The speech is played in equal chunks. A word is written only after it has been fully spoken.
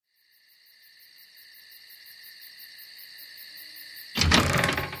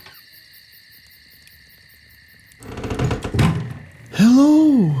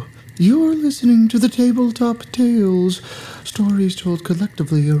Hello! You're listening to the Tabletop Tales, stories told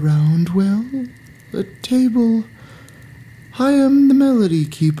collectively around, well, a table. I am the Melody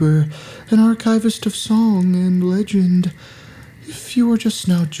Keeper, an archivist of song and legend. If you are just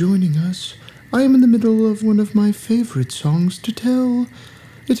now joining us, I am in the middle of one of my favorite songs to tell.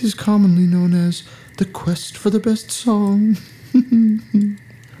 It is commonly known as the Quest for the Best Song.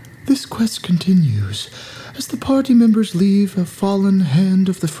 This quest continues as the party members leave a fallen hand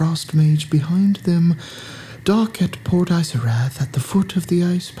of the Frost Mage behind them, dock at Port Isarath at the foot of the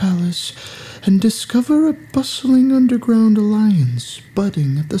Ice Palace, and discover a bustling underground alliance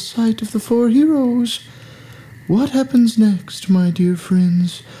budding at the sight of the four heroes. What happens next, my dear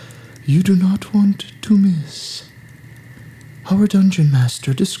friends, you do not want to miss. Our Dungeon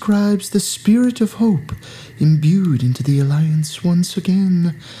Master describes the spirit of hope imbued into the alliance once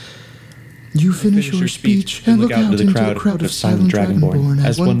again. You finish your speech and look out into the crowd of silent Dragonborn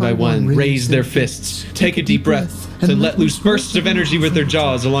as one by one raise their fists, take a deep breath, then let loose bursts of energy with their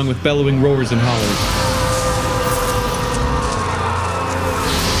jaws along with bellowing roars and hollers.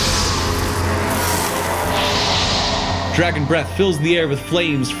 Dragon breath fills the air with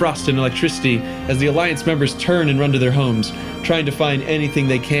flames, frost, and electricity as the Alliance members turn and run to their homes, trying to find anything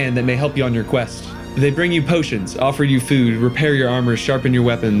they can that may help you on your quest. They bring you potions, offer you food, repair your armor, sharpen your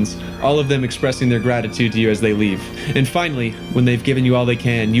weapons, all of them expressing their gratitude to you as they leave. And finally, when they've given you all they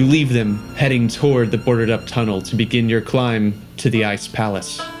can, you leave them, heading toward the boarded up tunnel to begin your climb to the Ice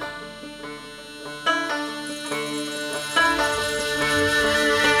Palace.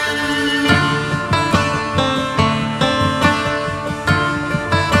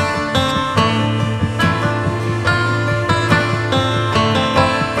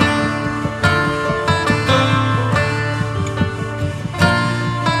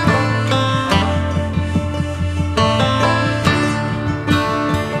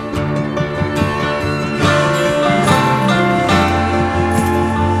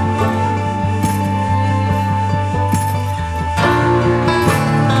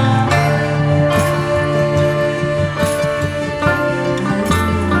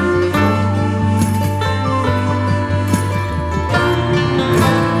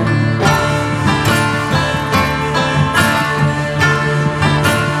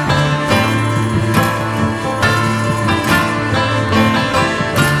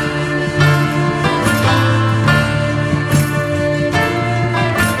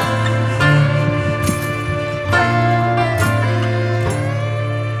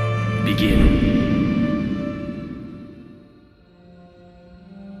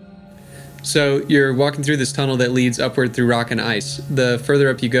 So you're walking through this tunnel that leads upward through rock and ice. The further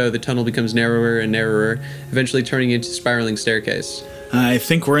up you go, the tunnel becomes narrower and narrower, eventually turning into a spiraling staircase. I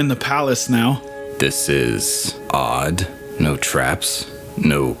think we're in the palace now. This is odd. No traps,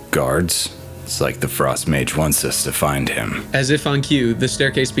 no guards. It's like the Frost Mage wants us to find him. As if on cue, the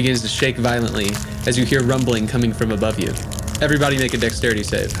staircase begins to shake violently as you hear rumbling coming from above you. Everybody make a dexterity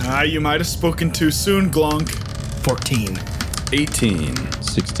save. You might have spoken too soon, Glonk. 14. 18.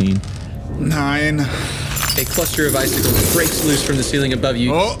 16. 9. A cluster of icicles breaks loose from the ceiling above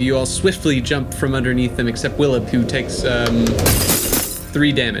you. Oh. You all swiftly jump from underneath them, except Willip, who takes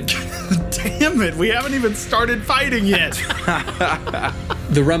 3 damage. Damn it, we haven't even started fighting yet.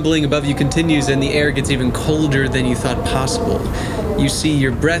 The rumbling above you continues, and the air gets even colder than you thought possible. You see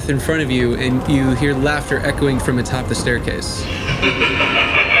your breath in front of you, and you hear laughter echoing from atop the staircase.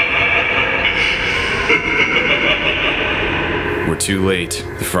 We're too late.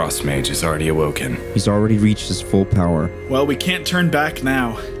 The Frost Mage is already awoken. He's already reached his full power. Well, we can't turn back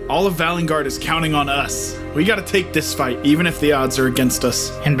now. All of Valengard is counting on us. We gotta take this fight, even if the odds are against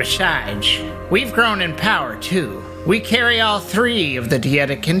us. And besides, we've grown in power too. We carry all 3 of the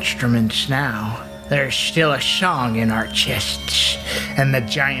Deetic instruments now. There's still a song in our chests, and the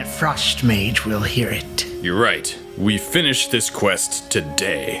giant Frost Mage will hear it. You're right. We finish this quest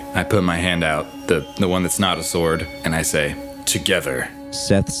today. I put my hand out, the one that's not a sword, and I say, together.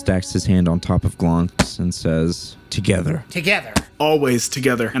 Seth stacks his hand on top of Glonk's and says, together. Together. Always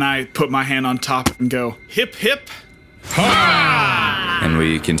together. And I put my hand on top and go, hip hip. Ha! And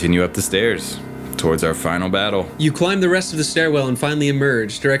we continue up the stairs towards our final battle. You climb the rest of the stairwell and finally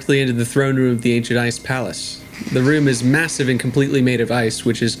emerge directly into the throne room of the ancient ice palace. The room is massive and completely made of ice,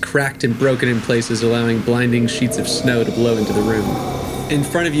 which is cracked and broken in places, allowing blinding sheets of snow to blow into the room. In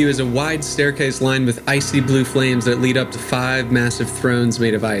front of you is a wide staircase lined with icy blue flames that lead up to 5 massive thrones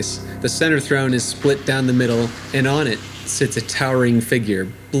made of ice. The center throne is split down the middle, and on it, sits a towering figure,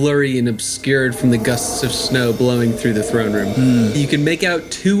 blurry and obscured from the gusts of snow blowing through the throne room. You can make out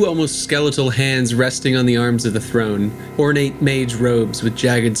two almost skeletal hands resting on the arms of the throne, ornate mage robes with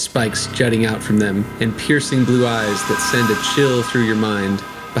jagged spikes jutting out from them, and piercing blue eyes that send a chill through your mind.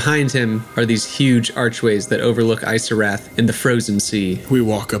 Behind him are these huge archways that overlook Isarath and the frozen sea. We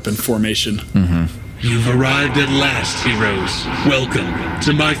walk up in formation. You've arrived at last, heroes. Welcome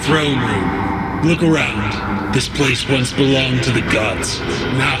to my throne room. Look around. This place once belonged to the gods.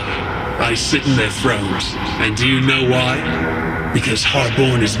 Now, I sit in their thrones. And do you know why? Because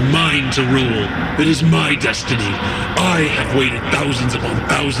Harborn is mine to rule. It is my destiny. I have waited thousands upon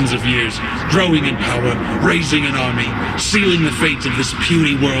thousands of years, growing in power, raising an army, sealing the fate of this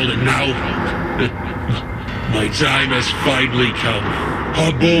puny world, and now... my time has finally come.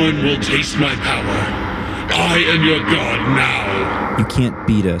 Harborn will taste my power. I am your god now. You can't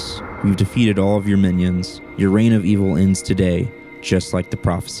beat us. We've defeated all of your minions. Your reign of evil ends today, just like the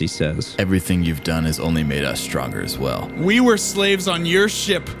prophecy says. Everything you've done has only made us stronger as well. We were slaves on your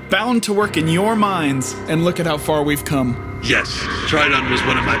ship, bound to work in your mines, and look at how far we've come. Yes, Tridon was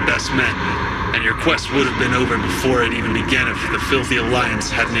one of my best men, and your quest would have been over before it even began if the Filthy Alliance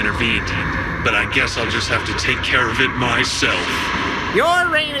hadn't intervened. But I guess I'll just have to take care of it myself. Your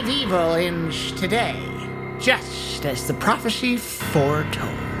reign of evil ends today, just as the prophecy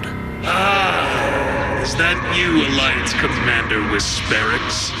foretold. Ah, is that you, Alliance Commander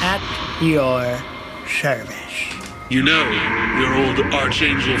Whisperix? At your service. You know, your old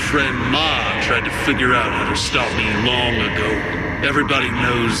archangel friend Ma tried to figure out how to stop me long ago. Everybody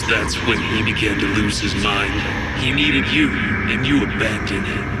knows that's when he began to lose his mind. He needed you, and you abandoned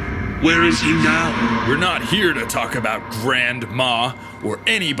him. Where is he now? We're not here to talk about Grand Ma or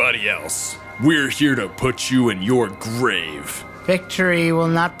anybody else. We're here to put you in your grave. Victory will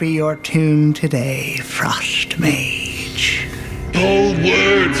not be your tune today, Frost Mage. Bold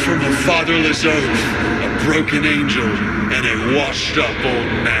words from a fatherless oaf, a broken angel, and a washed-up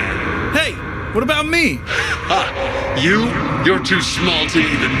old man. Hey, what about me? Ha! You're too small to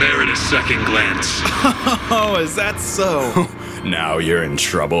even merit a second glance. Oh, is that so? Now you're in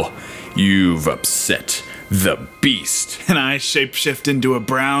trouble. You've upset the beast. And I shapeshift into a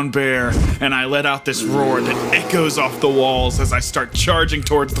brown bear, and I let out this roar that echoes off the walls as I start charging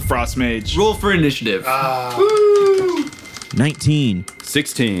towards the Frost Mage. Roll for initiative. 19.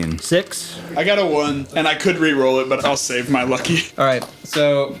 16. 6. I got a 1, and I could re-roll it, but I'll save my lucky. All right,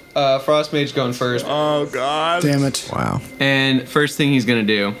 so Frost Mage going first. Oh, God. Damn it. Wow. And first thing he's going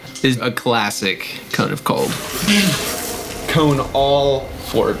to do is a classic Cone of Cold. Cone all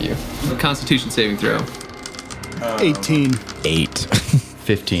 4 of you. Constitution saving throw. 18. 8.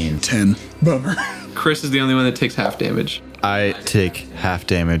 15. 10. Bummer. Chris is the only one that takes half damage. I take half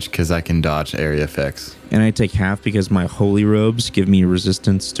damage because I can dodge area effects. And I take half because my holy robes give me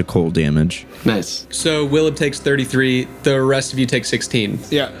resistance to cold damage. Nice. So Willib takes 33. The rest of you take 16.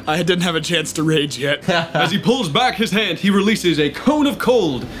 Yeah, I didn't have a chance to rage yet. As he pulls back his hand, he releases a Cone of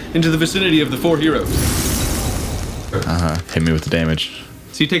Cold into the vicinity of the 4 heroes. Hit me with the damage.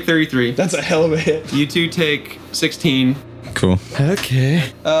 So you take 33. That's a hell of a hit. You two take 16. Cool.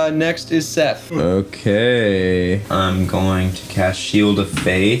 Okay. Next is Seth. Okay. I'm going to cast Shield of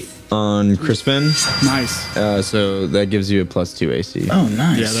Faith on Crispin. Nice. So that gives you a +2 AC. Oh,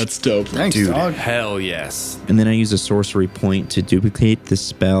 nice. Yeah, that's dope. Thanks, Dude, dog. hell yes. And then I use a sorcery point to duplicate the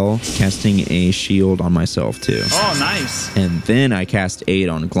spell, casting a shield on myself too. Oh, nice. And then I cast Aid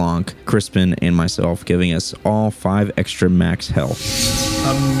on Glonk, Crispin, and myself, giving us all 5 extra max health.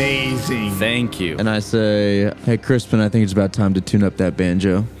 Amazing. Thank you. And I say, hey, Crispin, I think it's about time to tune up that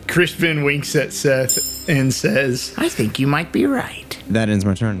banjo. Crispin winks at Seth and says, I think you might be right. That ends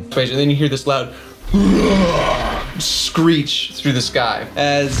my turn. And then you hear this loud screech through the sky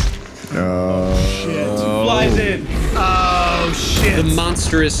as flies in. Oh, shit. The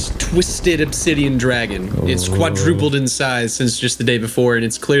monstrous, twisted obsidian dragon. It's quadrupled in size since just the day before, and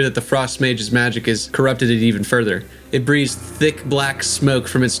it's clear that the Frost Mage's magic has corrupted it even further. It breathes thick black smoke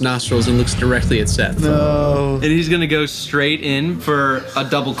from its nostrils and looks directly at Seth. no. And he's gonna go straight in for a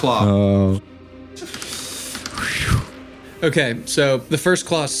double claw. Okay, so the first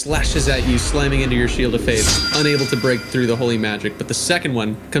claw slashes at you, slamming into your Shield of Faith, unable to break through the holy magic. But the second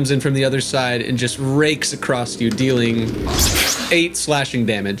one comes in from the other side and just rakes across you, dealing 8 slashing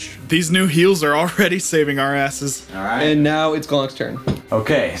damage. These new heals are already saving our asses. And now it's Glonk's turn.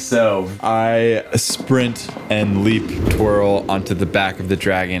 Okay, so I sprint and leap twirl onto the back of the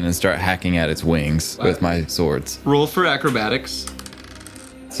dragon and start hacking at its wings with my swords. Roll for acrobatics.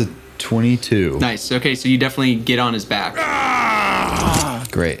 It's a 22. Nice. Okay, so you definitely get on his back.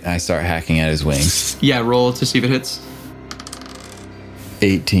 Great. I start hacking at his wings. Yeah, roll to see if it hits.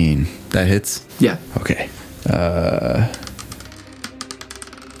 18. That hits? Yeah. Okay.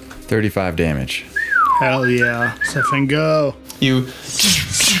 35 damage. Hell yeah. Stefan, go. You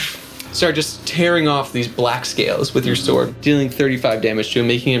start just tearing off these black scales with your sword, dealing 35 damage to him,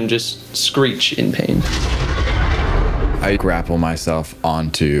 making him just screech in pain. I grapple myself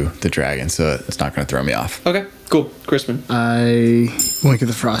onto the dragon, so it's not going to throw me off. Okay, cool. Crispin. I wink at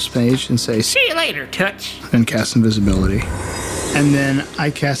the Frost Mage and say, See you later, Toots. and cast Invisibility. And then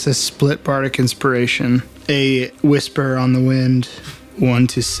I cast a split Bardic Inspiration, a Whisper on the Wind, one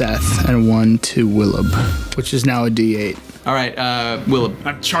to Seth, and one to Willib, which is now a D8. All right, Willib.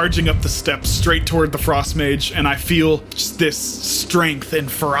 I'm charging up the steps straight toward the Frost Mage, and I feel just this strength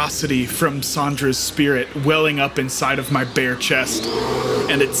and ferocity from Sandra's spirit welling up inside of my bare chest,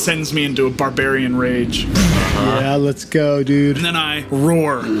 and it sends me into a barbarian rage. Yeah, let's go, dude. And then I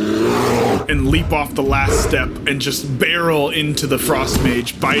roar and leap off the last step and just barrel into the Frost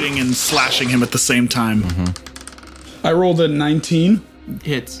Mage, biting and slashing him at the same time. I rolled a 19.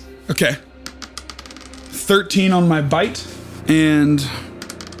 Hits. Okay. 13 on my bite and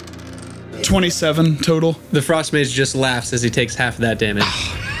 27 total. The Frost Mage just laughs as he takes half of that damage.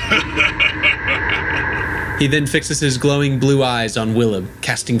 He then fixes his glowing blue eyes on Willib,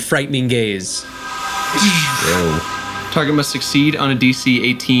 casting Frightening Gaze. Target must succeed on a DC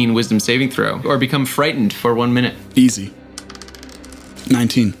 18 Wisdom saving throw or become frightened for 1 minute. Easy.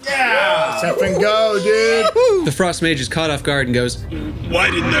 19. Stefan, go, dude. The Frost Mage is caught off guard and goes,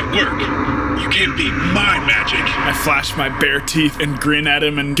 Why didn't that work? You can't beat my magic. I flash my bare teeth and grin at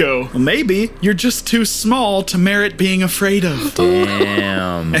him and go, well, maybe you're just too small to merit being afraid of.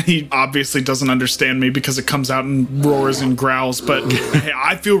 Damn. And he obviously doesn't understand me because it comes out in roars and growls, but hey,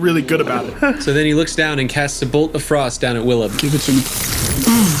 I feel really good about it. So then he looks down and casts a bolt of frost down at Willib. Give it to me.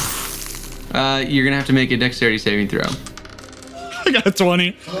 You're gonna have to make a dexterity saving throw. I got a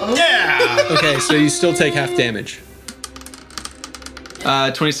 20. Okay, so you still take half damage.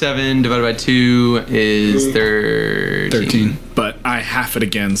 27 divided by 2 is 13. But I half it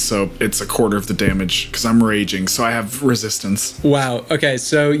again, so it's a quarter of the damage because I'm raging, so I have resistance. Wow, okay,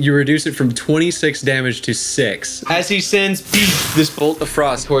 so you reduce it from 26 damage to 6. As he sends this bolt of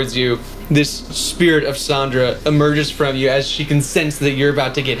frost towards you, this spirit of Sandra emerges from you as she can sense that you're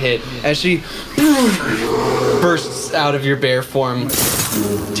about to get hit. As she bursts out of your bare form,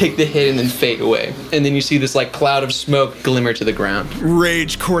 take the hit and then fade away. And then you see this like cloud of smoke glimmer to the ground.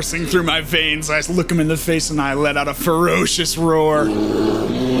 Rage coursing through my veins, I look him in the face and I let out a ferocious roar.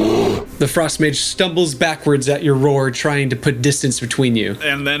 The Frost Mage stumbles backwards at your roar, trying to put distance between you.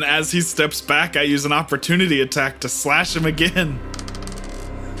 And then as he steps back, I use an opportunity attack to slash him again.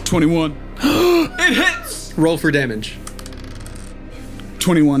 21. It hits! Roll for damage.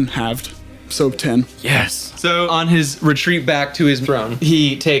 21 halved, so 10. Yes. So on his retreat back to his throne,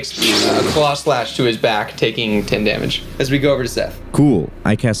 he takes a claw slash to his back, taking 10 damage. As we go over to Seth. Cool.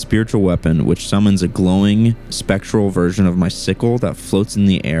 I cast Spiritual Weapon, which summons a glowing, spectral version of my sickle that floats in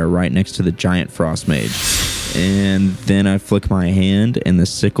the air right next to the giant Frost Mage. And then I flick my hand, and the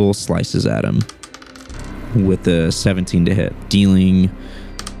sickle slices at him with a 17 to hit, dealing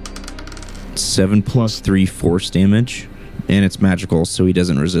 7 plus 3 force damage. And it's magical, so he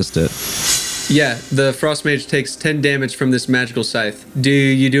doesn't resist it. Yeah, the Frost Mage takes 10 damage from this magical scythe. Do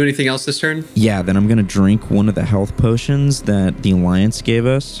you do anything else this turn? Yeah, then I'm going to drink one of the health potions that the Alliance gave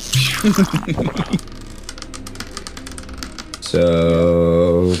us.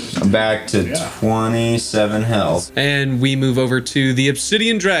 So I'm back to 27 health. And we move over to the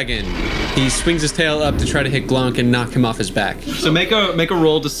Obsidian Dragon. He swings his tail up to try to hit Glonk and knock him off his back. So make a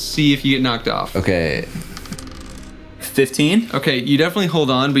roll to see if you get knocked off. Okay. 15? Okay, you definitely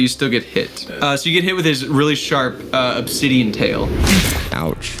hold on, but you still get hit. So you get hit with his really sharp obsidian tail.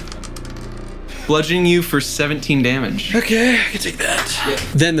 Ouch. Bludgeoning you for 17 damage. Okay, I can take that. Yeah.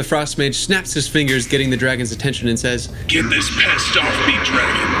 Then the Frost Mage snaps his fingers, getting the dragon's attention, and says, Get this pest off me,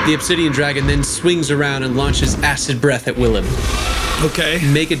 dragon. The Obsidian Dragon then swings around and launches acid breath at Willib. Okay.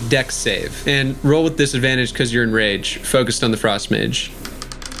 Make a dex save. And roll with disadvantage because you're enraged, focused on the Frost Mage.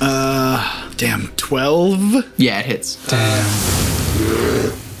 Damn, 12? Yeah, it hits.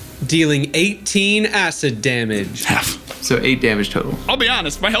 Dealing 18 acid damage. Half. So 8 damage total. I'll be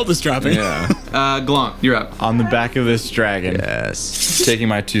honest, my health is dropping. Yeah. Glonk, you're up. On the back of this dragon. Yes. Taking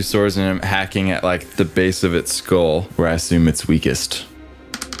my 2 swords and I'm hacking at like the base of its skull, where I assume it's weakest.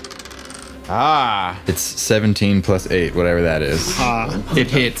 It's 17 plus 8, whatever that is. It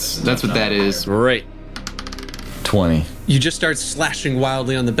hits. That's what that is. Great. 20. You just start slashing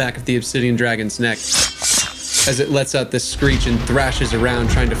wildly on the back of the Obsidian Dragon's neck as it lets out this screech and thrashes around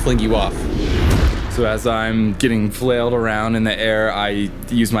trying to fling you off. So as I'm getting flailed around in the air, I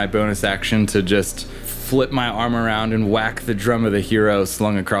use my bonus action to just flip my arm around and whack the drum of the hero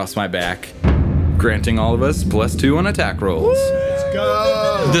slung across my back, granting all of us +2 on attack rolls.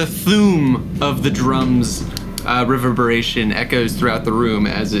 The thum of the drum's reverberation echoes throughout the room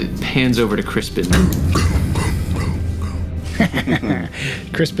as it pans over to Crispin.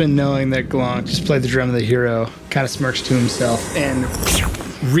 Crispin, knowing that Glonk just played the drum of the hero, kind of smirks to himself and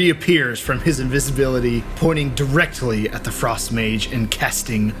reappears from his invisibility, pointing directly at the Frost Mage and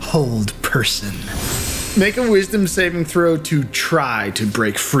casting Hold Person. Make a wisdom saving throw to try to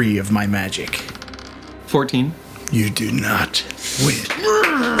break free of my magic. 14. You do not win.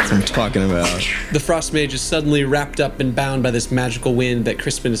 That's what I'm talking about. The Frost Mage is suddenly wrapped up and bound by this magical wind that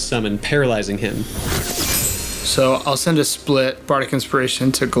Crispin has summoned, paralyzing him. So I'll send a split Bardic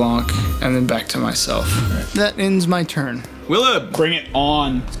Inspiration to Glonk and then back to myself. That ends my turn. Willub, bring it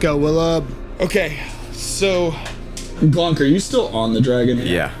on. Let's go, Willub. Okay, so Glonk, are you still on the dragon?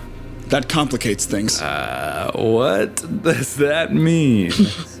 Yeah. That complicates things. What does that mean?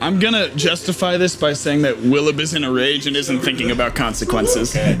 I'm gonna justify this by saying that Willub is in a rage and isn't thinking about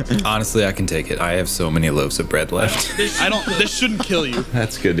consequences. Honestly, I can take it. I have so many loaves of bread left. This shouldn't kill you.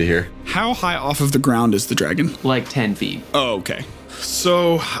 That's good to hear. How high off of the ground is the dragon? Like 10 feet. Oh, okay.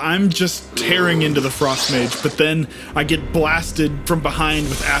 So I'm just tearing into the Frost Mage, but then I get blasted from behind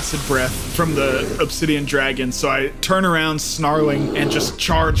with acid breath from the Obsidian Dragon. So I turn around snarling and just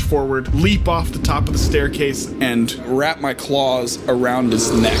charge forward, leap off the top of the staircase, and wrap my claws around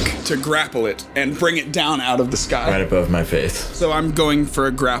his neck to grapple it and bring it down out of the sky. Right above my face. So I'm going for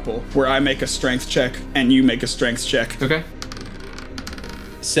a grapple where I make a strength check and you make a strength check. Okay.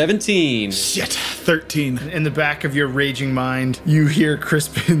 17. Shit, 13. In the back of your raging mind, you hear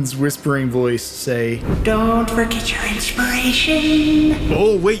Crispin's whispering voice say, Don't forget your inspiration.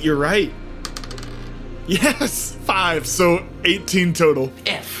 Oh, wait, you're right. Yes, 5, so 18 total.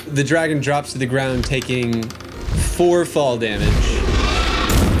 The dragon drops to the ground, taking 4 fall damage.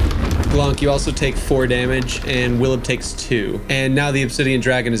 Glonk, you also take 4 damage, and Willib takes 2. And now the Obsidian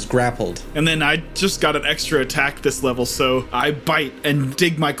Dragon is grappled. And then I just got an extra attack this level, so I bite and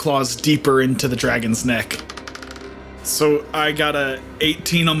dig my claws deeper into the dragon's neck. So I got a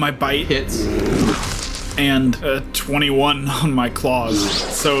 18 on my bite. Hits. And a 21 on my claws.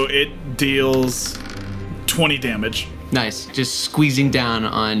 So it deals 20 damage. Nice. Just squeezing down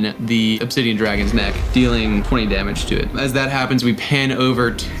on the Obsidian Dragon's neck, dealing 20 damage to it. As that happens, we pan over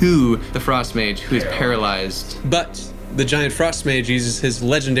to the Frost Mage, who is paralyzed. But the giant Frost Mage uses his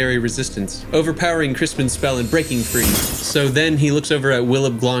legendary resistance, overpowering Crispin's spell and breaking free. So then he looks over at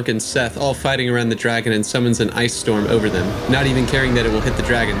Willib, Glonk, and Seth, all fighting around the dragon, and summons an ice storm over them, not even caring that it will hit the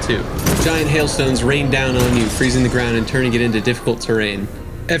dragon too. Giant hailstones rain down on you, freezing the ground and turning it into difficult terrain.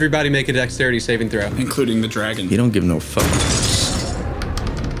 Everybody make a dexterity saving throw. Including the dragon. You don't give no fuck.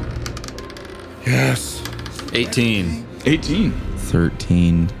 Yes. 18. 18.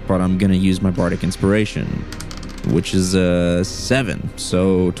 13. But I'm going to use my Bardic Inspiration, which is 7,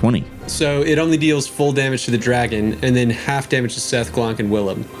 so 20. So it only deals full damage to the dragon, and then half damage to Seth, Glonk, and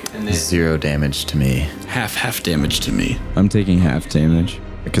Willib. And then 0 damage to me. Half damage to me. I'm taking half damage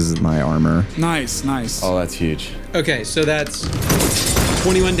because of my armor. Nice, nice. Oh, that's huge. Okay, so that's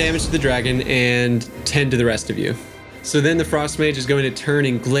 21 damage to the dragon and 10 to the rest of you. So then the Frost Mage is going to turn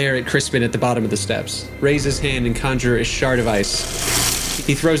and glare at Crispin at the bottom of the steps, raise his hand and conjure a shard of ice.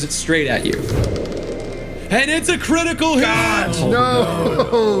 He throws it straight at you. And it's a critical hit!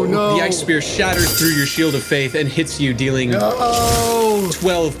 No. The ice spear shatters through your shield of faith and hits you, dealing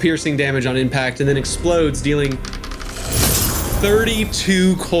 12 piercing damage on impact, and then explodes, dealing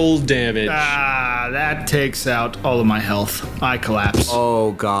 32 cold damage. That takes out all of my health. I collapse.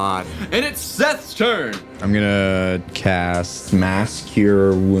 Oh, God. And it's Seth's turn. I'm going to cast Mass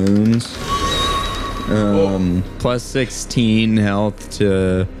Cure Wounds. Plus 16 health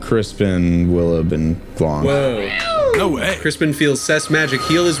to Crispin, Willib, and Glonk. Whoa. No way. Crispin feels Seth's magic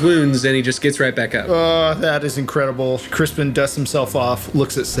heal his wounds, and he just gets right back up. Oh, that is incredible. Crispin dusts himself off,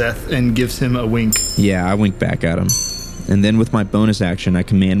 looks at Seth, and gives him a wink. Yeah, I wink back at him. And then with my bonus action, I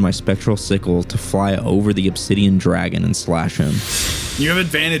command my Spectral Sickle to fly over the Obsidian Dragon and slash him. You have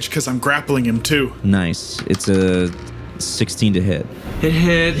advantage because I'm grappling him too. Nice. It's a 16 to hit. It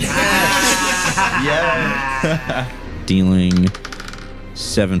hits. Dealing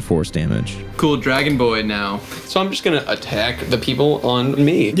 7 force damage. Cool, Dragon Boy now. So I'm just gonna attack the people on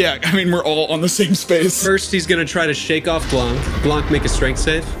me. Yeah, I mean, we're all on the same space. First, he's going to try to shake off Glonk. Glonk, make a strength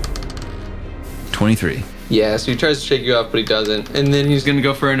save. 23. Yeah, so he tries to shake you off, but he doesn't. And then he's gonna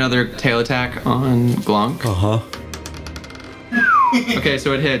go for another tail attack on Glonk. Okay,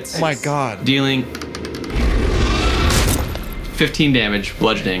 so it hits. Oh my god. Dealing 15 damage,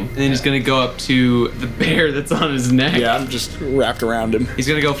 bludgeoning. And then he's gonna go up to the bear that's on his neck. Yeah, I'm just wrapped around him. He's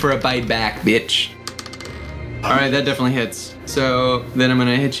gonna go for a bite back, bitch. Alright, that definitely hits. So then I'm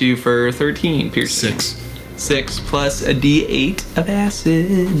gonna hit you for 13 piercing. 6 plus a d8 of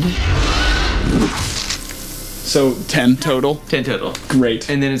acid. So 10 total? 10 total. Great.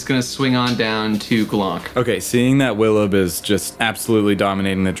 And then it's gonna swing on down to Glonk. Okay, seeing that Willib is just absolutely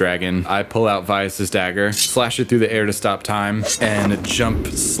dominating the dragon, I pull out Vias's dagger, slash it through the air to stop time, and jump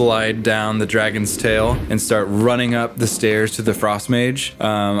slide down the dragon's tail and start running up the stairs to the frost mage.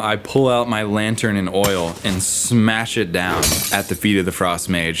 I pull out my lantern and oil and smash it down at the feet of the frost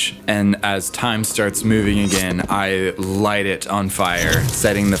mage. And as time starts moving again, I light it on fire,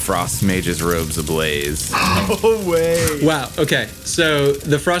 setting the frost mage's robes ablaze. No way. Wow, okay. So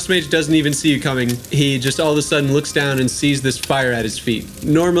the frost mage doesn't even see you coming. He just all of a sudden looks down and sees this fire at his feet.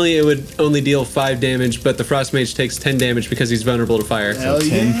 Normally it would only deal 5 damage, but the frost mage takes 10 damage because he's vulnerable to fire. So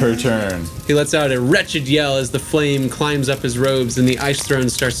 10 per turn. He lets out a wretched yell as the flame climbs up his robes and the ice throne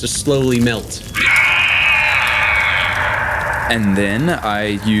starts to slowly melt. And then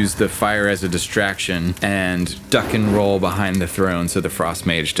I use the fire as a distraction and duck and roll behind the throne so the frost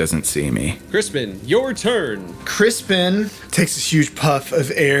mage doesn't see me. Crispin, your turn. Crispin takes a huge puff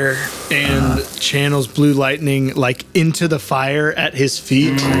of air and channels blue lightning like into the fire at his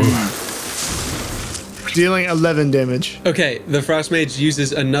feet. Dealing 11 damage. Okay, the frost mage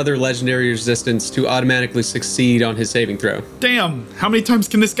uses another legendary resistance to automatically succeed on his saving throw. Damn, how many times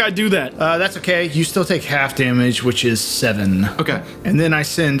can this guy do that? That's okay. You still take half damage, which is 7. Okay. And then I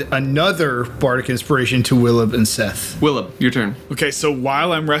send another Bardic Inspiration to Willib and Seth. Willib, your turn. Okay, so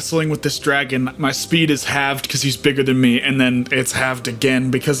while I'm wrestling with this dragon, my speed is halved because he's bigger than me, and then it's halved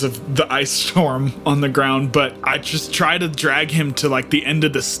again because of the ice storm on the ground. But I just try to drag him to like the end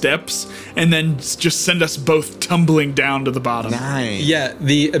of the steps, and then just send us both tumbling down to the bottom. Nice. Yeah,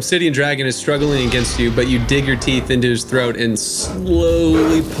 the obsidian dragon is struggling against you, but you dig your teeth into his throat and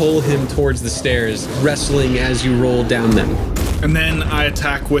slowly pull him towards the stairs, wrestling as you roll down them. And then I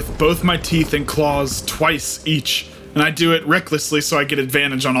attack with both my teeth and claws twice each. And I do it recklessly so I get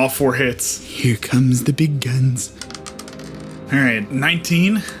advantage on all 4 hits. Here comes the big guns. Alright,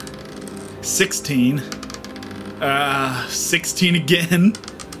 19, 16, 16 again,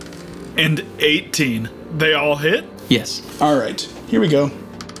 and 18. They all hit? Yes. Alright, here we go.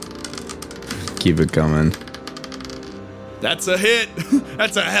 Keep it coming. That's a hit.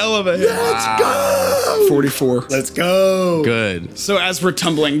 That's a hell of a hit. Let's go! 44. Let's go! Good. So as we're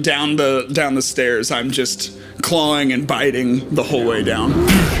tumbling down the stairs, I'm just clawing and biting the whole way down.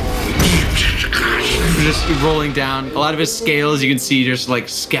 Just rolling down. A lot of his scales you can see just like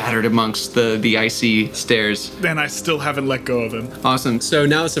scattered amongst the icy stairs. And I still haven't let go of him. Awesome. So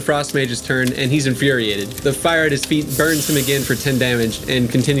now it's the frost mage's turn, and he's infuriated. The fire at his feet burns him again for 10 damage and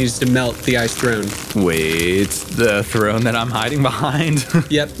continues to melt the ice throne. Wait, the throne that I'm hiding behind?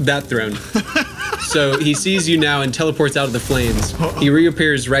 Yep, that throne. So he sees you now and teleports out of the flames. He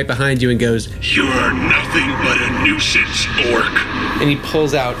reappears right behind you and goes, You are nothing but a nuisance, orc. And he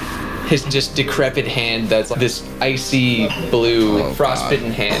pulls out his just decrepit hand that's like this icy blue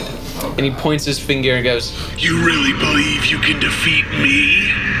frostbitten hand. And he points his finger and goes, You really believe you can defeat me?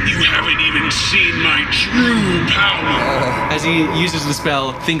 You haven't even seen my true power. as he uses the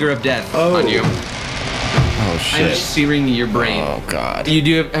spell Finger of Death on you. Oh, I'm shit. searing your brain. Oh, God. You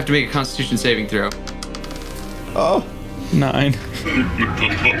do have to make a Constitution saving throw. Oh, 9.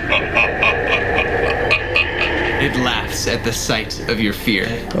 It laughs at the sight of your fear.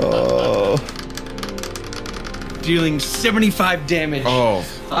 Oh. Dealing 75 damage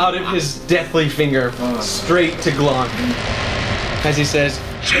out of his deathly finger straight to Glonk. As he says,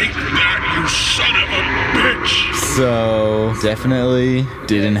 Take that, you son of a bitch! So, definitely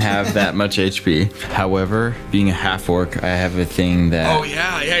didn't have that much HP. However, being a half orc, I have a thing that. Oh,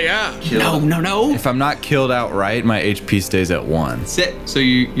 yeah. No. If I'm not killed outright, my HP stays at 1. Sit. So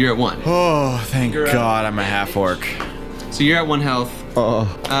you're at 1. Oh, thank God I'm a half orc. So you're at 1 health.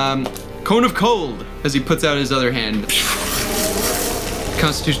 Cone of Cold, as he puts out his other hand.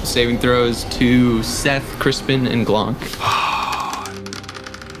 Constitution saving throws to Seth, Crispin, and Glonk.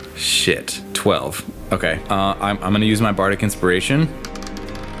 Shit. 12. Okay. I'm gonna use my Bardic Inspiration.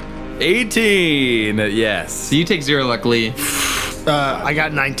 18! Yes. So you take 0 luckily. I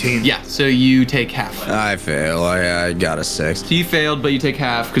got 19. Yeah, so you take half. I fail. I got a 6. So you failed, but you take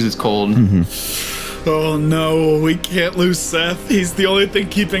half because it's cold. Oh no, we can't lose Seth. He's the only thing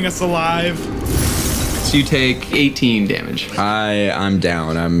keeping us alive. So you take 18 damage. I'm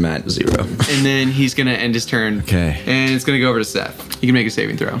down. I'm at 0. And then he's gonna end his turn. Okay. And it's gonna go over to Seth. You can make a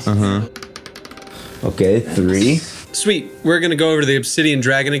saving throw. Okay, 3. Sweet. We're going to go over to the Obsidian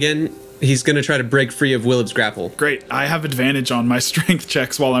Dragon again. He's going to try to break free of Willib's grapple. Great. I have advantage on my strength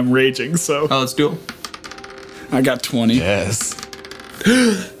checks while I'm raging, so. Oh, let's do it. I got 20. Yes.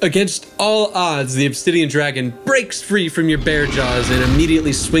 Against all odds, the Obsidian Dragon breaks free from your bear jaws and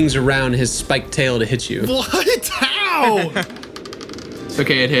immediately swings around his spiked tail to hit you. What? How?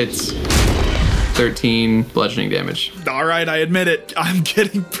 Okay, it hits. 13 bludgeoning damage. All right, I admit it. I'm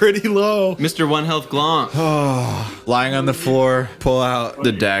getting pretty low. Mr. One Health Glonk. Lying on the floor, pull out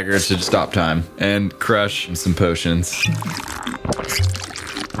the dagger to stop time and crush some potions.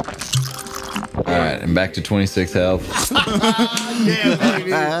 All right, I'm back to 26 health. Yeah,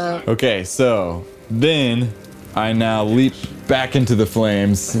 baby. Okay, so then I now leap back into the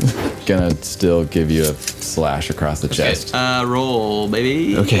flames. Gonna still give you a slash across the chest. Roll,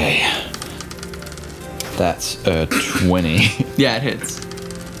 baby. Okay. That's a 20. Yeah, it hits.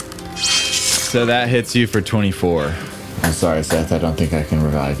 So that hits you for 24. I'm sorry, Seth. I don't think I can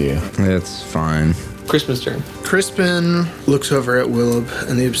revive you. It's fine. Crispin's turn. Crispin looks over at Willib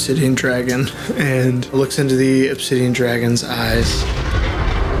and the Obsidian Dragon and looks into the Obsidian Dragon's eyes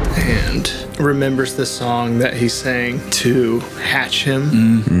and remembers the song that he sang to hatch him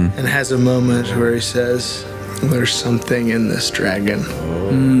and has a moment where he says, "There's something in this dragon."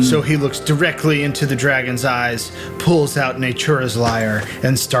 So he looks directly into the dragon's eyes, pulls out Natura's lyre,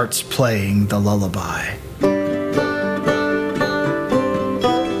 and starts playing the lullaby.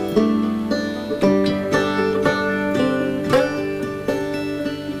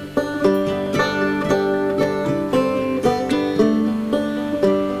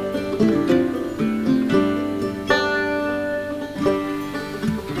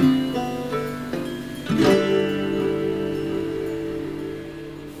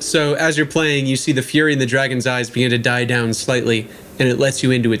 So as you're playing, you see the fury in the dragon's eyes begin to die down slightly, and it lets you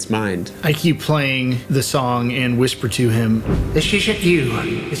into its mind. I keep playing the song and whisper to him, This isn't you.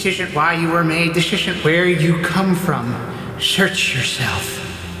 This isn't why you were made. This isn't where you come from. Search yourself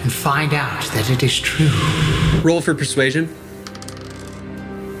and find out that it is true. Roll for persuasion.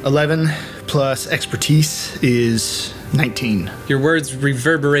 11 plus expertise is 19. Your words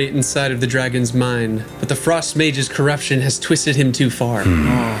reverberate inside of the dragon's mind, but the Frost Mage's corruption has twisted him too far.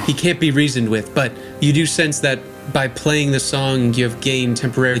 He can't be reasoned with, but you do sense that by playing the song, you have gained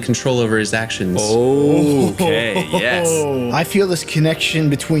temporary control over his actions. Okay, yes. I feel this connection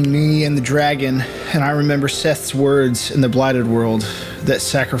between me and the dragon, and I remember Seth's words in the Blighted World that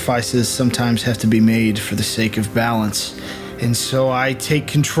sacrifices sometimes have to be made for the sake of balance. And so I take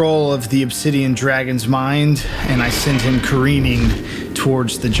control of the Obsidian Dragon's mind, and I send him careening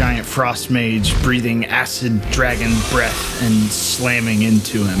towards the giant Frost Mage, breathing acid dragon breath and slamming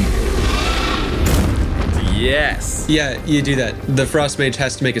into him. Yes. Yeah, you do that. The Frost Mage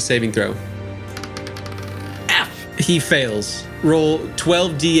has to make a saving throw. F. He fails. Roll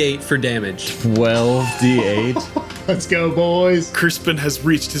 12d8 for damage. 12d8. Let's go, boys. Crispin has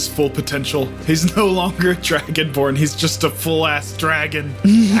reached his full potential. He's no longer a dragonborn. He's just a full-ass dragon.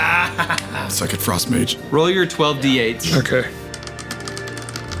 Suck it, Frost Mage. Roll your 12d8s. Okay.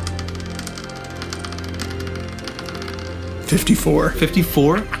 54.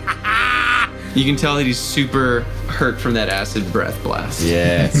 54? You can tell that he's super hurt from that acid breath blast.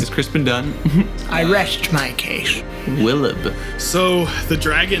 Yes. Is Crispin done? I rest my case. Willib. So the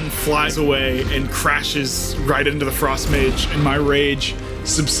dragon flies away and crashes right into the Frost Mage, and my rage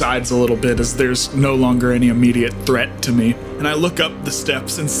subsides a little bit as there's no longer any immediate threat to me. And I look up the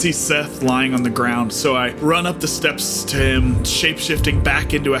steps and see Seth lying on the ground, so I run up the steps to him, shape-shifting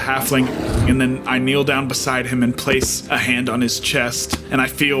back into a halfling, and then I kneel down beside him and place a hand on his chest, and I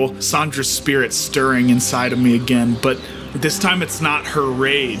feel Sandra's spirit stirring inside of me again, but this time it's not her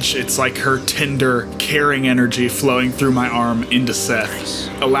rage, it's like her tender, caring energy flowing through my arm into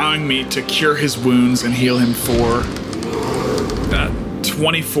Seth, allowing me to cure his wounds and heal him for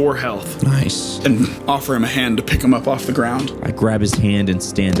 24 health. Nice. And offer him a hand to pick him up off the ground. I grab his hand and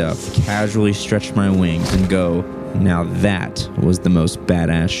stand up, casually stretch my wings, and go, now that was the most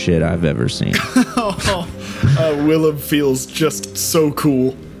badass shit I've ever seen. Willib feels just so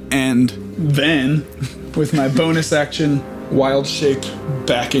cool. And then, with my bonus action, wild shape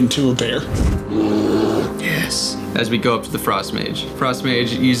back into a bear. Yes. As we go up to the Frost Mage. Frost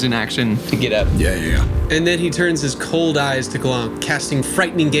Mage used an action to get up. Yeah. And then he turns his cold eyes to Glonk, casting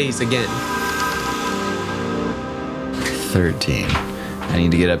Frightening Gaze again. 13. I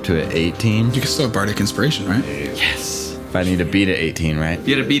need to get up to an 18. You can still have Bardic Inspiration, right? Yes. If I need to beat it 18, right?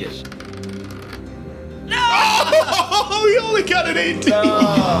 You gotta beat it. We only got an 18.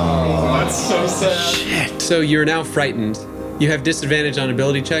 That's so sad. Shit. So you're now frightened. You have disadvantage on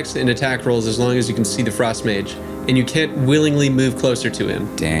ability checks and attack rolls as long as you can see the Frost Mage, and you can't willingly move closer to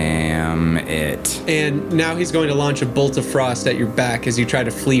him. Damn it. And now he's going to launch a bolt of frost at your back as you try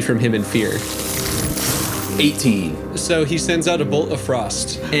to flee from him in fear. 18. So he sends out a bolt of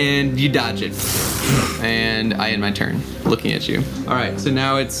frost. And you dodge it. And I end my turn, looking at you. All right, so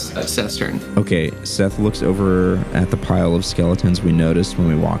now it's Seth's turn. Okay, Seth looks over at the pile of skeletons we noticed when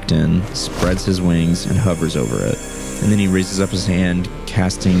we walked in, spreads his wings, and hovers over it. And then he raises up his hand,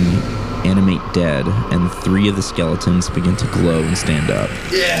 casting Animate Dead, and 3 of the skeletons begin to glow and stand up.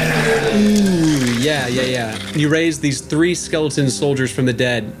 Yeah! Ooh, yeah. You raise these 3 skeleton soldiers from the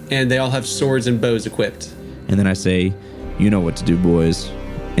dead, and they all have swords and bows equipped. And then I say, you know what to do, boys,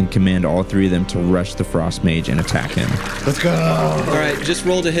 and command all 3 of them to rush the Frost Mage and attack him. Let's go! All right, just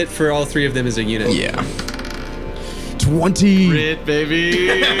roll to hit for all 3 of them as a unit. Yeah. 20. Crit, baby.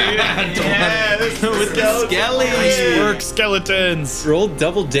 Yes, with the skelly. Nice work, skeletons. Roll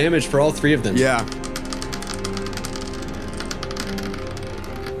double damage for all 3 of them. Yeah.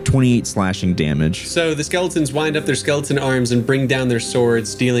 28 slashing damage. So the skeletons wind up their skeleton arms and bring down their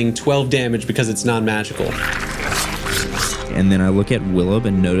swords, dealing 12 damage because it's non-magical. And then I look at Willub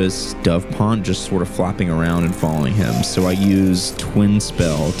and notice Dovepont just sort of flopping around and following him. So I use Twin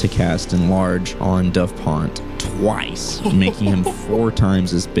Spell to cast Enlarge on Dovepont twice, making him 4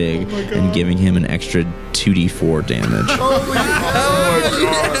 times as big and giving him an extra 2d4 damage. Oh my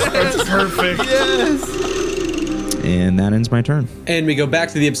god, that's perfect. Yes. And that ends my turn. And we go back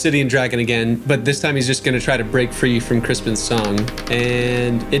to the Obsidian Dragon again, but this time he's just going to try to break free from Crispin's song.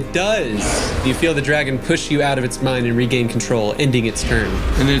 And it does. You feel the dragon push you out of its mind and regain control, ending its turn.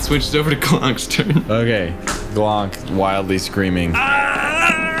 And then it switches over to Glonk's turn. Okay, Glonk, wildly screaming,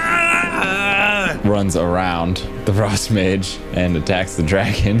 runs around the Frost Mage and attacks the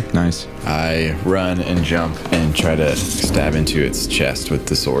dragon. Nice. I run and jump and try to stab into its chest with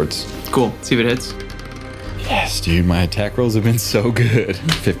the swords. Cool. See if it hits. Yes, dude, my attack rolls have been so good.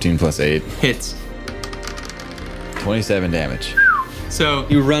 15 plus 8. Hits. 27 damage. So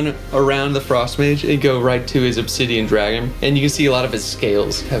you run around the Frost Mage and go right to his Obsidian Dragon, and you can see a lot of his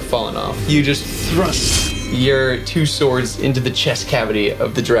scales have fallen off. You just thrust your 2 swords into the chest cavity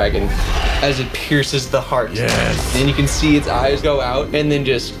of the dragon as it pierces the heart. Yes. And you can see its eyes go out and then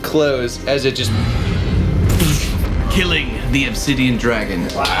just close as it just killing the Obsidian Dragon.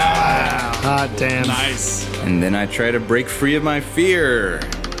 Wow. Hot damn. Nice. And then I try to break free of my fear.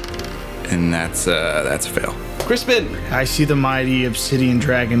 And that's a fail. Crispin! I see the mighty Obsidian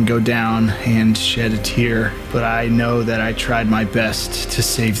Dragon go down and shed a tear, but I know that I tried my best to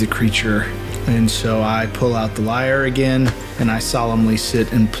save the creature. And so I pull out the lyre again, and I solemnly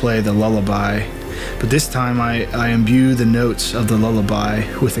sit and play the lullaby. But this time I imbue the notes of the lullaby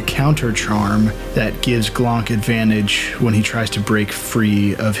with a counter charm that gives Glonk advantage when he tries to break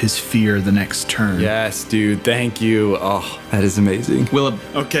free of his fear the next turn. Yes, dude, thank you. Oh, that is amazing. Willem.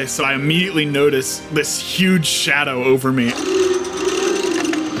 Okay, so I immediately notice this huge shadow over me.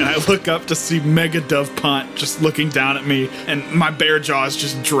 And I look up to see Mega Dovepont just looking down at me, and my bear jaws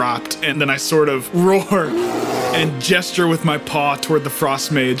just dropped. And then I sort of roar and gesture with my paw toward the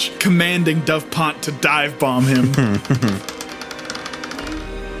Frost Mage, commanding Dovepont to dive bomb him.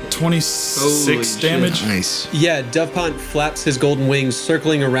 26 damage. Nice. Yeah, Dovepont flaps his golden wings,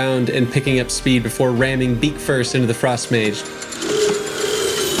 circling around and picking up speed before ramming beak first into the Frost Mage.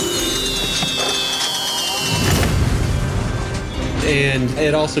 And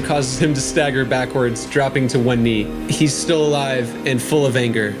it also causes him to stagger backwards, dropping to one knee. He's still alive and full of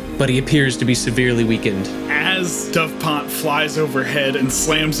anger, but he appears to be severely weakened. As Dovepont flies overhead and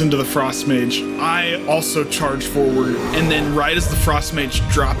slams into the Frost Mage, I also charge forward, and then right as the Frost Mage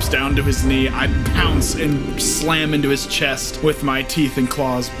drops down to his knee, I pounce and slam into his chest with my teeth and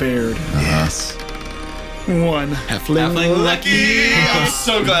claws bared. Yes. 1. Halfling lucky! I'm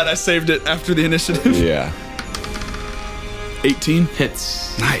so glad I saved it after the initiative. Yeah. 18.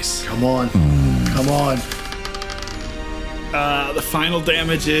 Hits. Nice. Come on. Come on. The final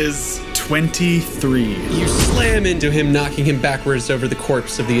damage is 23. You slam into him, knocking him backwards over the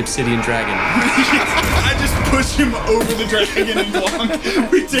corpse of the Obsidian Dragon. I just push him over the dragon and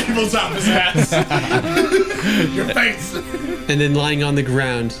Glonk. We tabletop his ass. Your face. And then lying on the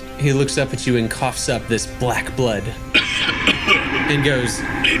ground, he looks up at you and coughs up this black blood. And goes,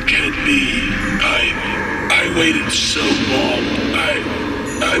 It can't be. I waited so long.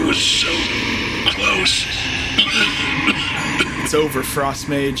 I was so close. It's over, Frost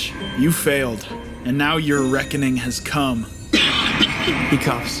Mage. You failed, and now your reckoning has come. He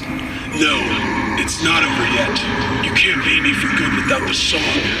coughs. No, it's not over yet. You can't pay me for good without the song.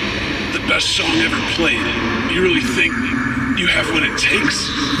 The best song ever played. You really think you have what it takes?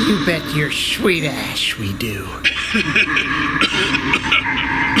 You bet your sweet ass we do.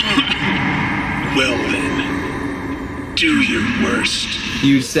 Well then, do your worst.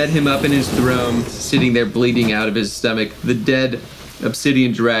 You set him up in his throne, sitting there bleeding out of his stomach. The dead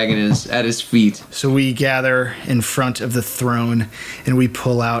obsidian dragon is at his feet. So we gather in front of the throne and we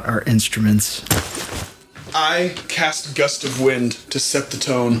pull out our instruments. I cast Gust of Wind to set the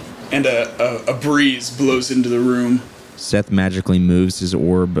tone, and a breeze blows into the room. Seth magically moves his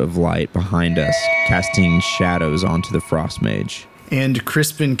orb of light behind us, casting shadows onto the Frost Mage. And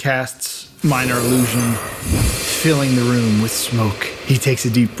Crispin casts Minor Illusion, filling the room with smoke. He takes a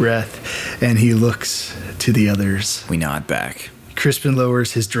deep breath and he looks to the others. We nod back. Crispin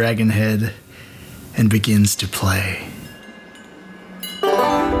lowers his dragon head and begins to play.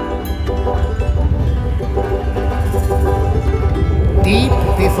 Deep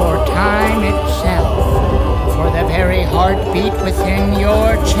before time itself, for the very heartbeat within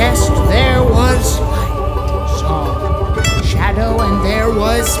your chest, there was light, song, shadow, and there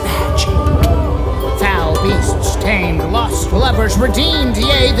was magic. Foul beasts tamed, lost lovers redeemed,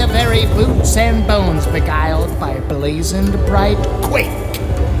 yea, the very boots and bones beguiled by a blazoned bright quake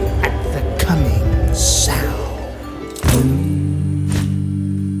at the coming sound.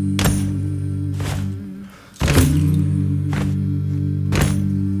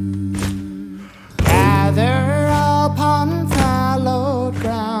 Gather upon fallow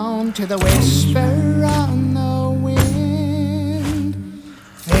ground to the whisper on the wind.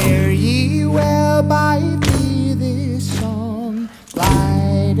 Fare ye well by thee this song.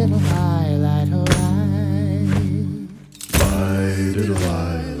 Light it'll high, light oh light. Light it'll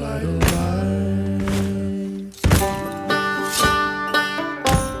high, light oh light.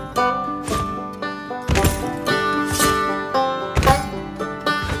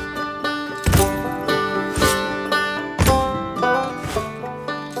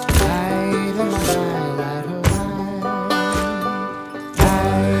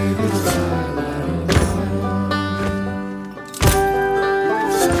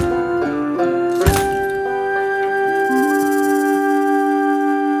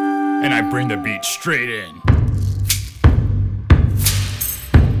 And I bring the beat straight in.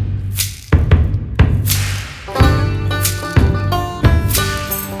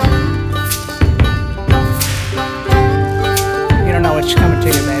 You don't know what's coming to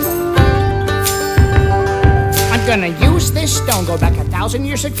you, babe. I'm gonna use this stone, go back 1,000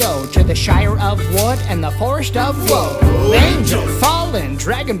 years ago to the Shire of Wood and the Forest of Woe. Angel, fallen,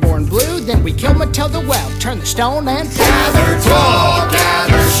 dragonborn blue, then we kill Matilda well, turn the stone and gather tall,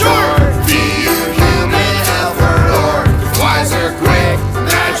 gather short, be you human, elf or lord, wise or quick,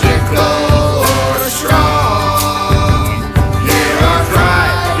 magical or strong. Hear our cry,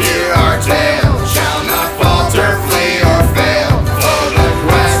 hear our tale, shall not falter, flee or fail, for the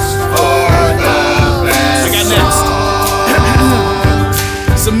quest for the best. I got next.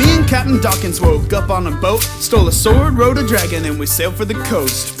 So me and Captain Dawkins woke up on a boat, stole a sword, rode a dragon, and we sailed for the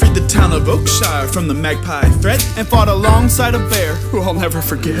coast. Freed the town of Oakshire from the magpie threat, and fought alongside a bear who I'll never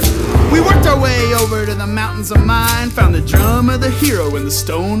forget. We worked our way over to the mountains of mine, found the drum of the hero in the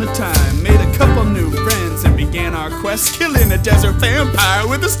stone of time, made a couple new friends, and began our quest, killing a desert vampire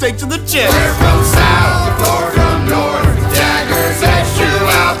with a stake to the chest. We're from south or from north, daggers etch you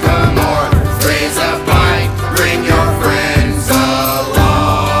out the north. Raise a pint, bring your friends along.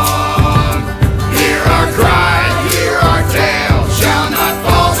 Hear our cry, hear our tale, shall not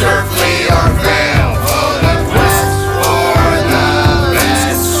falter, flee or fail, for the quest for the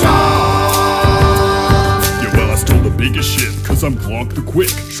best song. Yeah, well, I stole the biggest ship, cause I'm Glonk the Quick.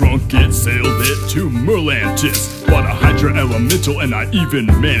 Shrunk it, sailed it to Merlantis. Bought a Hydra Elemental, and I even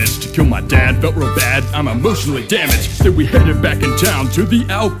managed to kill my dad. Felt real bad, I'm emotionally damaged. Then we headed back in town to the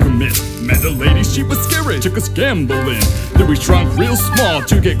Alchemist. Met a lady, she was scary, took us gambling. Then we shrunk real small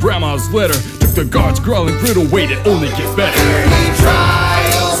to get grandma's letter. Took the guards, growling brittle, wait, it only gets better. Any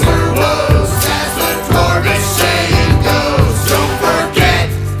trials or woes, as the Dwarvish saying goes, don't forget,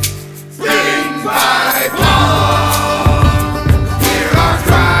 ring by palm. Hear our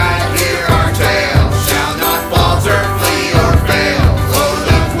cry, hear our tale, shall not falter, flee or fail, for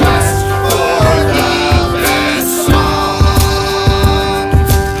the quest for the best song.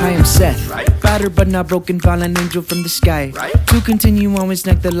 Hi, I'm Seth. Battered but not broken, fallen angel from the sky. To continue on, we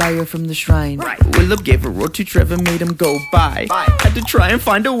snagged the lyre from the shrine. Willem gave a roar to Trevor, made him go by. Had to try and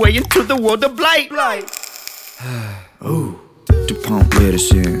find a way into the world of blight. Ooh, DuPont lit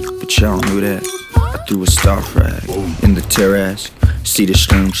us in, but y'all knew that. I threw a star frag in the terrace. See the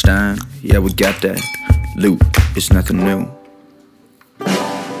Sturmstein? Yeah, we got that. Loot, it's nothing new.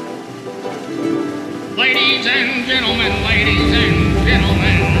 Ladies and gentlemen,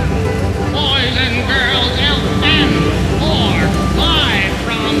 boys and girls, elf and whore, live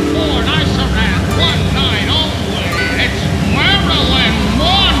from Fort Isorath, one night only. It's Marilyn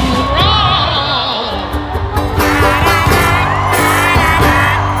Monroe!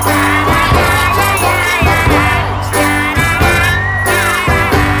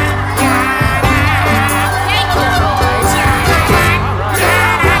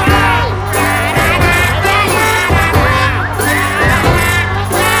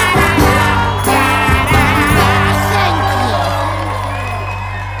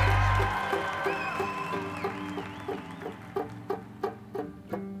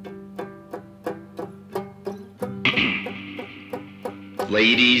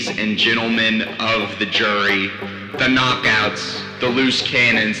 Ladies and gentlemen of the jury, the knockouts, the loose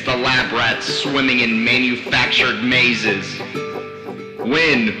cannons, the lab rats swimming in manufactured mazes.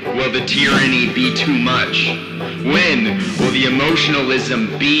 When will the tyranny be too much? When will the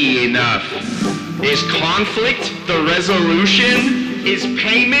emotionalism be enough? Is conflict the resolution? Is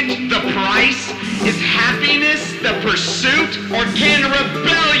payment the price? Is happiness the pursuit? Or can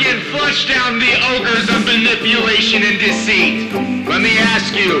rebellion flush down the ogres of manipulation and deceit? Let me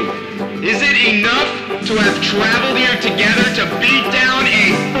ask you, is it enough to have traveled here together to beat down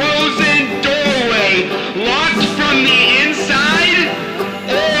a frozen doorway locked from the inside?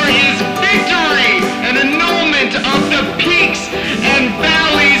 Or is victory an annulment of the peaks and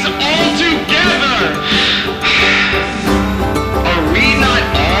valleys altogether? Are we not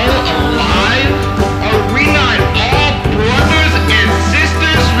all alive? Are we not all brothers and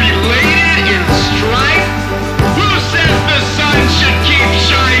sisters related in strife? Who says the sun should keep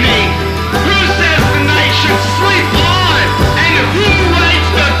shining? Who says the night should sleep on? And who writes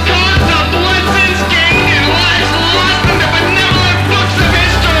the cost of lessons gained and lives lost in the benevolent books of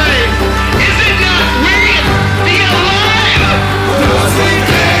history? Is it not we, the alive? Those we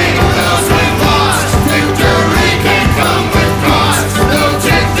gain, those we lost, victory can come with cost. No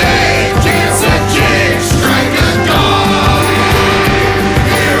today, dance a jig, strike a gong.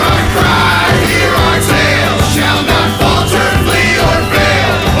 Hear our cry, hear our tale, shall not falter, flee or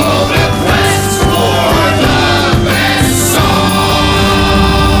fail. All the quest for the best song.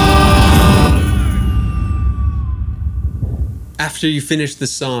 After you finish the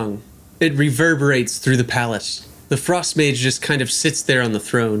song, it reverberates through the palace. The Frost Mage just kind of sits there on the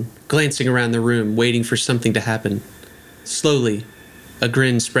throne, glancing around the room, waiting for something to happen. Slowly, a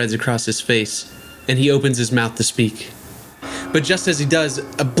grin spreads across his face, and he opens his mouth to speak. But just as he does,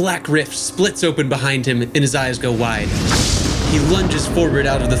 a black rift splits open behind him, and his eyes go wide. He lunges forward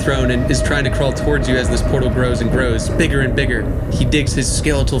out of the throne and is trying to crawl towards you as this portal grows and grows, bigger and bigger. He digs his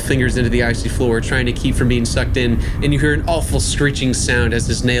skeletal fingers into the icy floor, trying to keep from being sucked in, and you hear an awful screeching sound as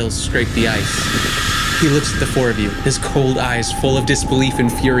his nails scrape the ice. He looks at the four of you, his cold eyes full of disbelief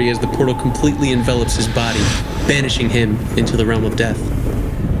and fury as the portal completely envelops his body, banishing him into the realm of death.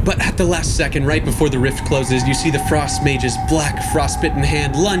 But at the last second, right before the rift closes, you see the Frost Mage's black, frostbitten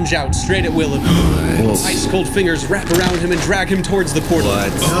hand lunge out straight at Willem. Ice-cold fingers wrap around him and drag him towards the portal.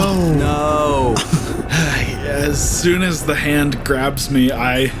 No. As soon as the hand grabs me,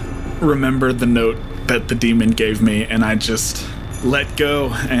 I remember the note that the demon gave me, and I just let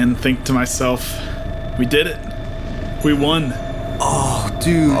go and think to myself, we did it. We won. Oh,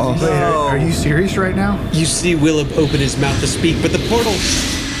 dude. Are you serious right now? You see Willem open his mouth to speak, but the portal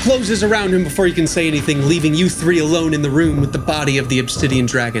closes around him before he can say anything, leaving you three alone in the room with the body of the Obsidian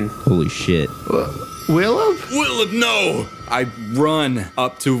Dragon. Holy shit. Willem? Willem, no! I run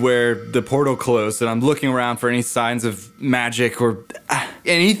up to where the portal closed, and I'm looking around for any signs of magic or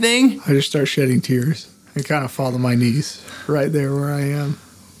anything. I just start shedding tears. I kind of fall to my knees right there where I am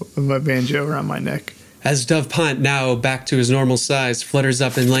with my banjo around my neck. As Dove Pont, now back to his normal size, flutters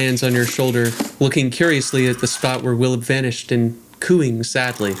up and lands on your shoulder, looking curiously at the spot where Willem vanished and cooing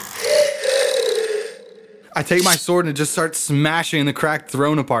sadly. I take my sword and just start smashing the cracked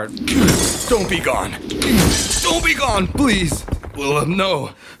throne apart. Don't be gone. Don't be gone, please. Willem,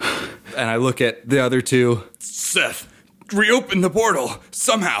 no. And I look at the other two. Seth, reopen the portal,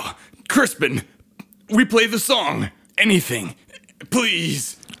 somehow. Crispin, we play the song. Anything,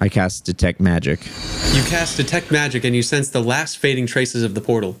 please. I cast Detect Magic. You cast Detect Magic and you sense the last fading traces of the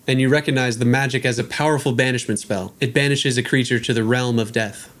portal, and you recognize the magic as a powerful banishment spell. It banishes a creature to the realm of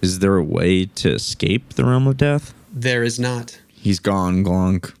death. Is there a way to escape the realm of death? There is not. He's gone,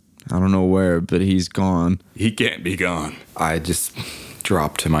 Glonk. I don't know where, but he's gone. He can't be gone. I just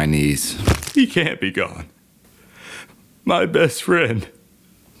drop to my knees. He can't be gone. My best friend.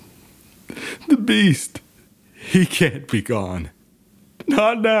 The beast. He can't be gone.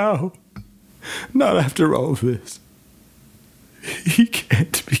 Not now. Not after all of this. He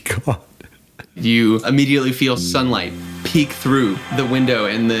can't be gone. You immediately feel sunlight peek through the window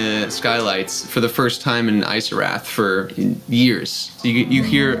and the skylights for the first time in Isarath for years. So you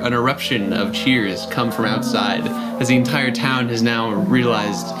hear an eruption of cheers come from outside as the entire town has now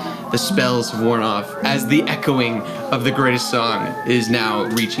realized the spells have worn off, as the echoing of the greatest song is now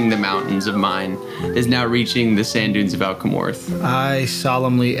reaching the mountains of Mine, is now reaching the sand dunes of Alcamorth. I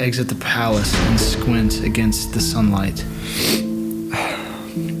solemnly exit the palace and squint against the sunlight.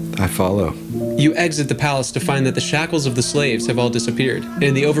 I follow. You exit the palace to find that the shackles of the slaves have all disappeared,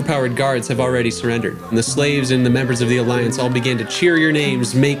 and the overpowered guards have already surrendered. And the slaves and the members of the Alliance all began to cheer your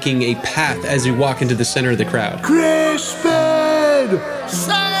names, making a path as you walk into the center of the crowd. Crispin!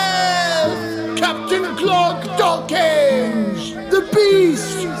 Sam! Captain Clog Dawkins! The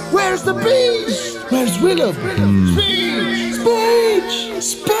Beast! Where's the Beast? Where's Willem? Speech! Speech!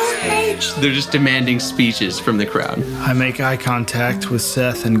 Speech! They're just demanding speeches from the crowd. I make eye contact with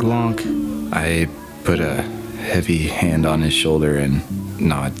Seth and Glonk. I put a heavy hand on his shoulder and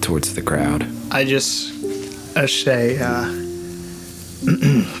nod towards the crowd. I just say,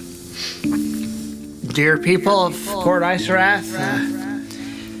 dear people of Port Isarath,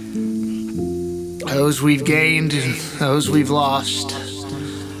 those we've gained and those we've lost,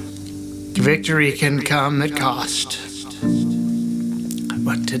 victory can come at cost.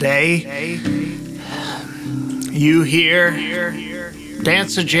 But today, you here,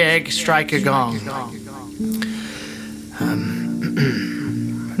 dance a jig, strike a gong.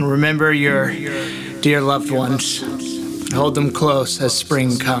 And remember your dear loved ones. Hold them close as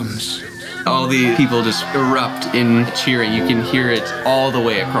spring comes. All the people just erupt in cheering. You can hear it all the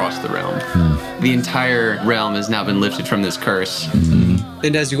way across the realm. The entire realm has now been lifted from this curse.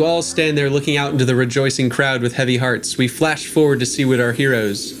 And as you all stand there looking out into the rejoicing crowd with heavy hearts, we flash forward to see what our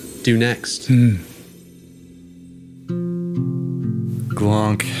heroes do next.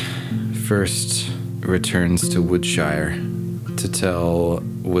 Glonk first returns to Woodshire to tell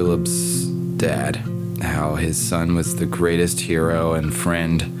Willeb's dad how his son was the greatest hero and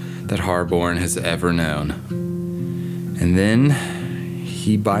friend that Harborn has ever known. And then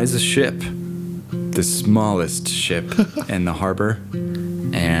he buys a ship, the smallest ship in the harbor,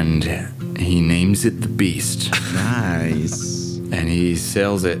 and he names it the Beast. Nice. And he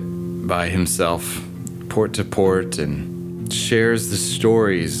sails it by himself, port to port, and shares the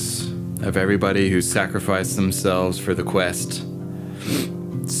stories of everybody who sacrificed themselves for the quest.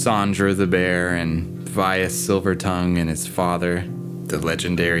 Sandra the bear and Vias Silvertongue and his father, the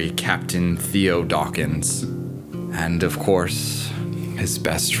legendary Captain Theo Dawkins, and of course, his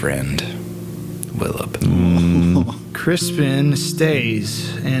best friend, Willeb. Crispin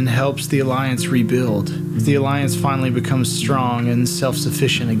stays and helps the Alliance rebuild. The Alliance finally becomes strong and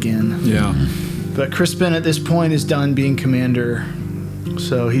self-sufficient again. Yeah. But Crispin at this point is done being commander,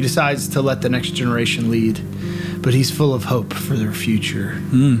 so he decides to let the next generation lead. But he's full of hope for their future.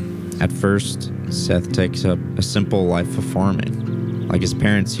 At first, Seth takes up a simple life of farming, like his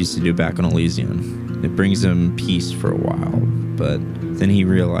parents used to do back on Elysium. It brings him peace for a while, but then he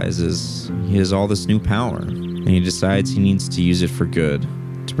realizes he has all this new power, and he decides he needs to use it for good,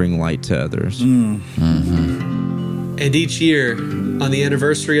 to bring light to others. And each year, on the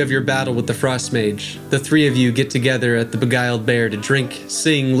anniversary of your battle with the Frost Mage, the three of you get together at the Beguiled Bear to drink,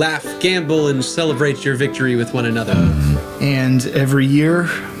 sing, laugh, gamble, and celebrate your victory with one another. And every year,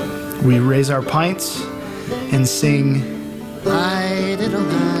 we raise our pints and sing,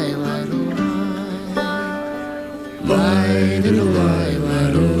 Light-a-lie, light-a-lie. Light-a-lie,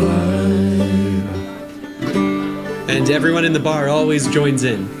 light-a-lie. And everyone in the bar always joins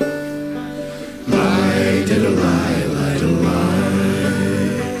in. Light-a-lie, light-a-lie.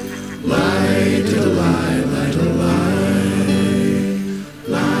 Light-a-lie, light-a-lie.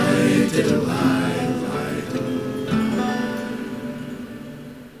 Light-a-lie, light-a-lie.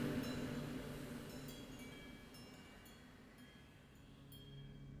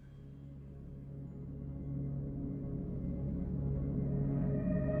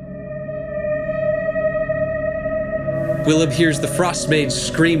 Willeb hears the Frost Mage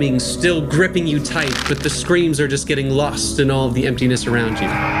screaming, still gripping you tight, but the screams are just getting lost in all of the emptiness around you.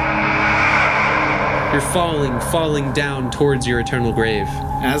 You're falling down towards your eternal grave.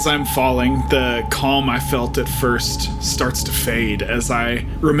 As I'm falling, the calm I felt at first starts to fade as I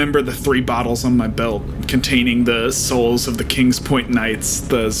remember the 3 bottles on my belt containing the souls of the King's Point Knights,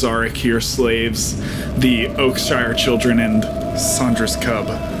 the Zarekir slaves, the Oakshire children, and Sandra's cub.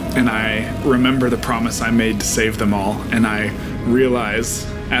 and I remember the promise I made to save them all, and I realize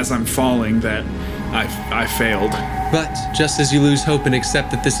as I'm falling that I failed. But just as you lose hope and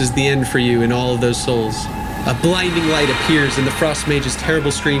accept that this is the end for you and all of those souls, a blinding light appears and the Frost Mage's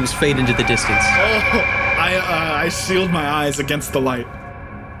terrible screams fade into the distance. I sealed my eyes against the light.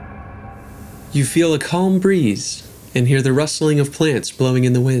 You feel a calm breeze and hear the rustling of plants blowing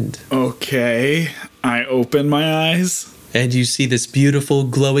in the wind. Okay, I open my eyes. And you see this beautiful,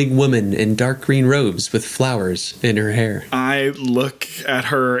 glowing woman in dark green robes with flowers in her hair. I look at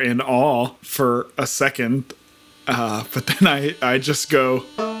her in awe for a second, but then I just go,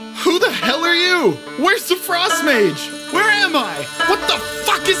 "Who the hell are you? Where's the Frost Mage? Where am I? What the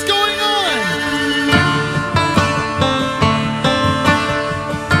fuck is going on?"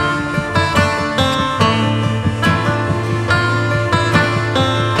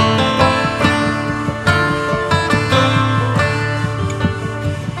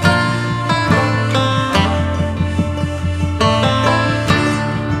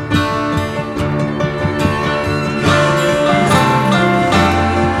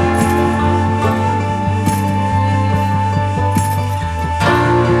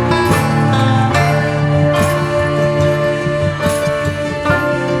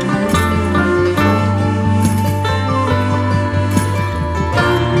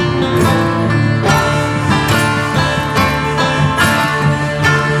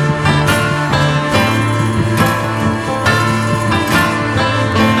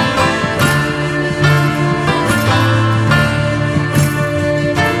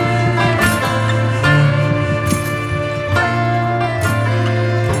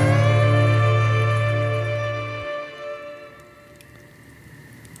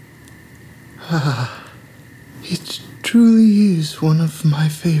 It truly is one of my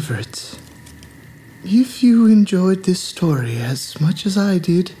favorites. If you enjoyed this story as much as I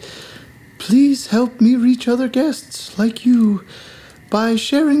did, please help me reach other guests like you by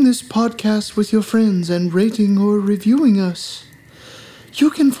sharing this podcast with your friends and rating or reviewing us. You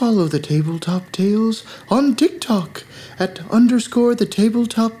can follow the Tabletop Tales on TikTok at _the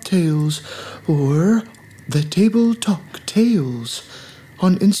Tabletop Tales or the Tabletop Tales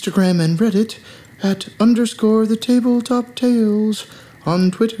on Instagram and Reddit at _the Tabletop Tales, on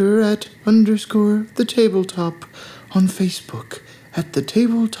Twitter at _the Tabletop, on Facebook at the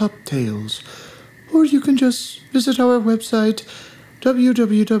Tabletop Tales, or you can just visit our website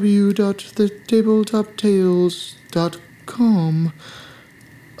www.thetabletoptales.com.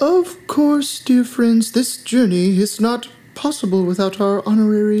 Of course, dear friends, this journey is not possible without our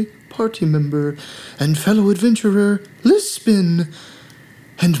honorary party member and fellow adventurer, Lispin.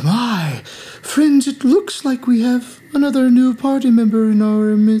 And my friends, it looks like we have another new party member in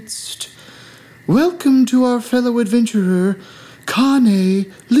our midst. Welcome to our fellow adventurer, Kane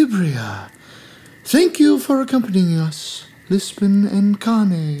Libria. Thank you for accompanying us, Lispin and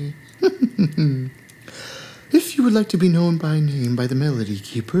Kane. If you would like to be known by name by the Melody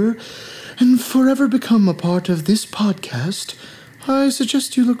Keeper and forever become a part of this podcast, I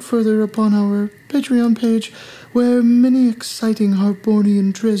suggest you look further upon our Patreon page, where many exciting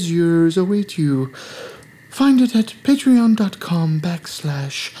Harbonian treasures await you. Find it at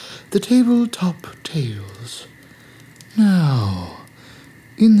patreon.com/thetabletoptales. Now,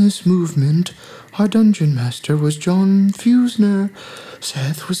 in this movement, our dungeon master was John Fusner.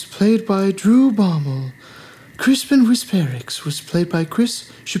 Seth was played by Drew Baumel. Crispin Whisperix was played by Chris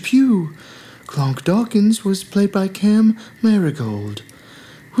Chaput. Clonk Dawkins was played by Cam Marigold.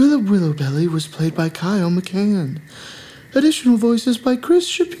 Willowbelly was played by Kyle McCann. Additional voices by Chris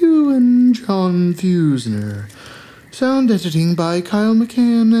Chaput and John Fusner. Sound editing by Kyle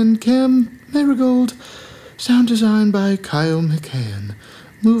McCann and Cam Marigold. Sound design by Kyle McCann.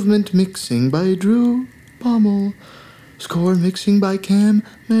 Movement mixing by Drew Baumel. Score mixing by Cam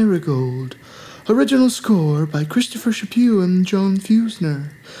Marigold. Original score by Christopher Chaput and John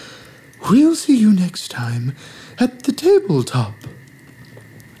Fusner. We'll see you next time at the tabletop.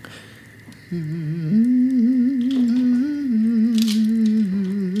 Mm-hmm.